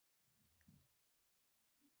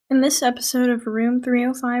In this episode of Room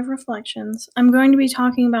 305 Reflections, I'm going to be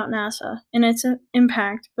talking about NASA and its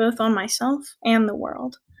impact both on myself and the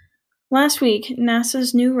world. Last week,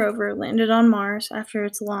 NASA's new rover landed on Mars after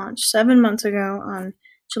its launch 7 months ago on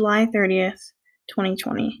July 30th,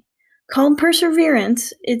 2020. Called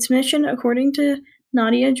Perseverance, its mission, according to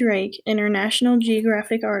Nadia Drake in her National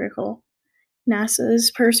Geographic article,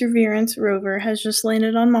 NASA's Perseverance rover has just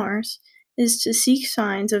landed on Mars, is to seek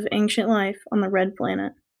signs of ancient life on the red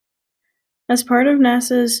planet. As part of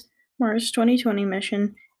NASA's Mars 2020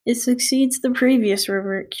 mission, it succeeds the previous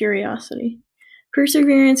rover, Curiosity.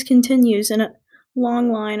 Perseverance continues in a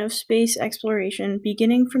long line of space exploration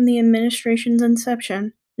beginning from the administration's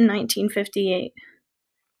inception in 1958.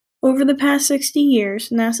 Over the past 60 years,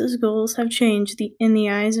 NASA's goals have changed in the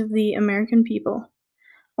eyes of the American people.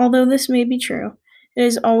 Although this may be true, it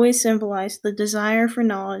has always symbolized the desire for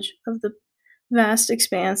knowledge of the vast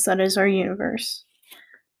expanse that is our universe.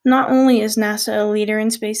 Not only is NASA a leader in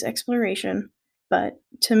space exploration, but,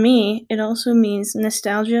 to me, it also means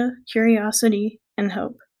nostalgia, curiosity, and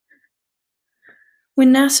hope.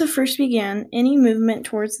 When NASA first began, any movement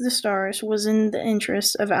towards the stars was in the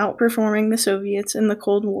interest of outperforming the Soviets in the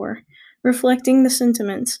Cold War, reflecting the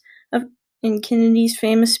sentiments in Kennedy's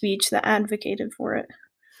famous speech that advocated for it.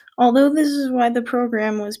 Although this is why the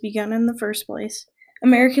program was begun in the first place,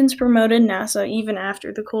 Americans promoted NASA even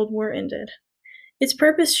after the Cold War ended. Its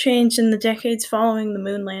purpose changed in the decades following the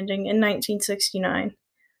moon landing in 1969.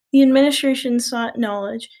 The administration sought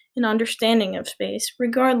knowledge and understanding of space,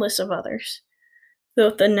 regardless of others,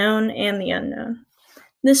 both the known and the unknown.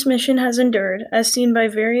 This mission has endured, as seen by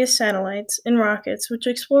various satellites and rockets which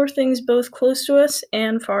explore things both close to us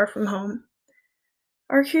and far from home.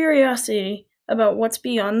 Our curiosity about what's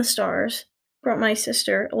beyond the stars brought my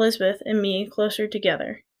sister, Elizabeth, and me closer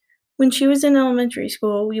together. When she was in elementary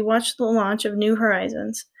school, we watched the launch of New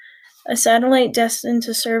Horizons, a satellite destined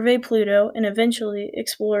to survey Pluto and eventually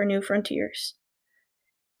explore new frontiers.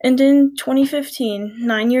 And in 2015,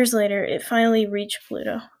 9 years later, it finally reached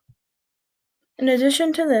Pluto. In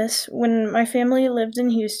addition to this, when my family lived in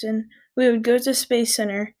Houston, we would go to Space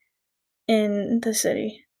Center in the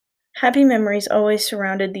city. Happy memories always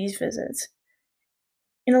surrounded these visits.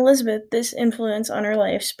 In Elizabeth, this influence on her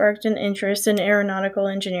life sparked an interest in aeronautical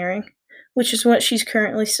engineering, which is what she's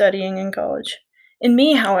currently studying in college. In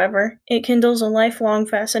me, however, it kindles a lifelong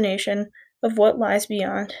fascination of what lies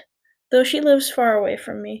beyond. Though she lives far away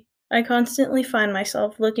from me, I constantly find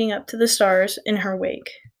myself looking up to the stars in her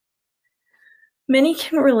wake. Many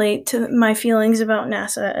can relate to my feelings about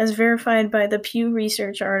NASA as verified by the Pew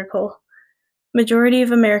Research article. Majority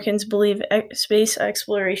of Americans believe space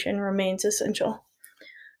exploration remains essential.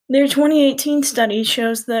 Their 2018 study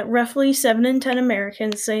shows that roughly 7 in 10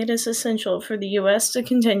 Americans say it is essential for the U.S. to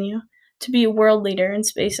continue to be a world leader in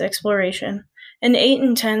space exploration, and 8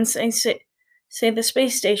 in 10 say the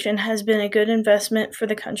space station has been a good investment for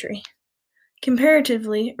the country.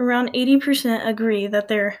 Comparatively, around 80% agree that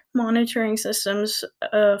their monitoring systems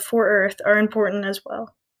for Earth are important as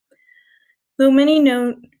well. Though many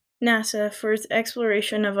know NASA for its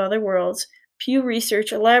exploration of other worlds, Pew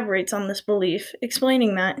Research elaborates on this belief,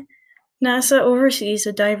 explaining that NASA oversees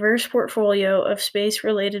a diverse portfolio of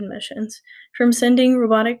space-related missions, from sending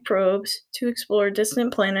robotic probes to explore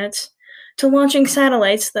distant planets to launching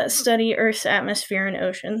satellites that study Earth's atmosphere and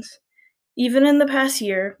oceans. Even in the past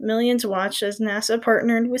year, millions watched as NASA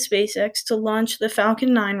partnered with SpaceX to launch the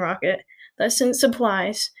Falcon 9 rocket that sent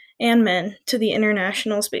supplies and men to the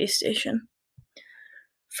International Space Station.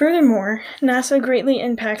 Furthermore, NASA greatly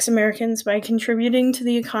impacts Americans by contributing to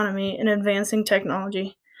the economy and advancing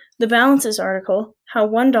technology. The Balances article, How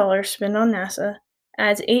 $1 Spent on NASA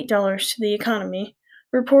Adds $8 to the Economy,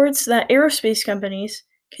 reports that aerospace companies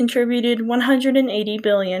contributed $180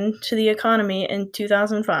 billion to the economy in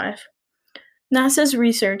 2005. NASA's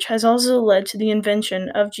research has also led to the invention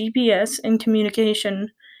of GPS and communication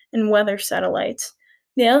and weather satellites.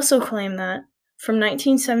 They also claim that, from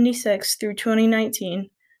 1976 through 2019,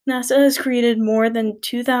 NASA has created more than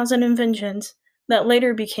 2,000 inventions that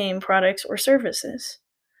later became products or services.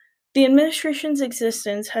 The administration's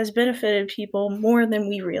existence has benefited people more than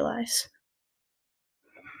we realize.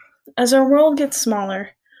 As our world gets smaller,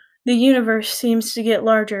 the universe seems to get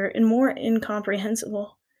larger and more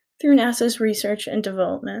incomprehensible through NASA's research and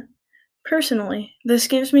development. Personally, this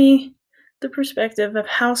gives me the perspective of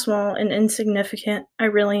how small and insignificant I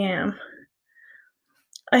really am.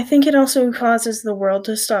 I think it also causes the world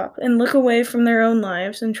to stop and look away from their own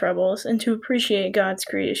lives and troubles and to appreciate God's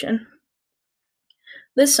creation.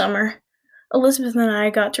 This summer, Elizabeth and I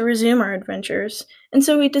got to resume our adventures, and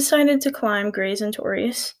so we decided to climb Gray's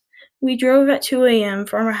Notorious. We drove at 2 a.m.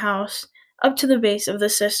 from our house up to the base of the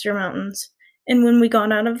Sister Mountains, and when we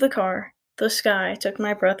got out of the car, the sky took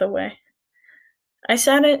my breath away. I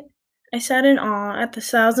sat it I sat in awe at the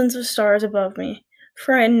thousands of stars above me,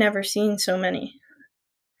 for I had never seen so many.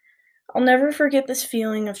 I'll never forget this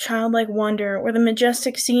feeling of childlike wonder or the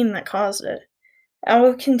majestic scene that caused it. I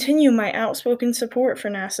will continue my outspoken support for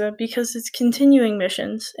NASA because it's continuing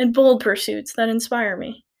missions and bold pursuits that inspire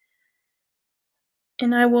me.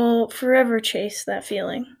 And I will forever chase that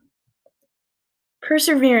feeling.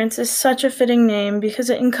 Perseverance is such a fitting name because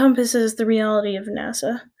it encompasses the reality of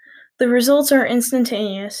NASA. The results are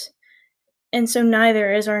instantaneous, and so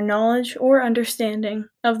neither is our knowledge or understanding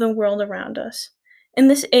of the world around us. In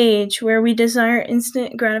this age where we desire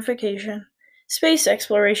instant gratification, space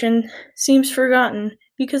exploration seems forgotten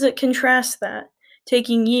because it contrasts that,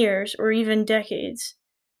 taking years or even decades.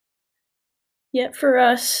 Yet for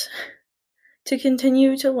us to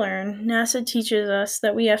continue to learn, NASA teaches us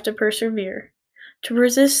that we have to persevere, to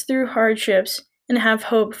resist through hardships, and have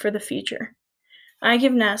hope for the future. I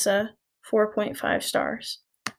give NASA 4.5 stars.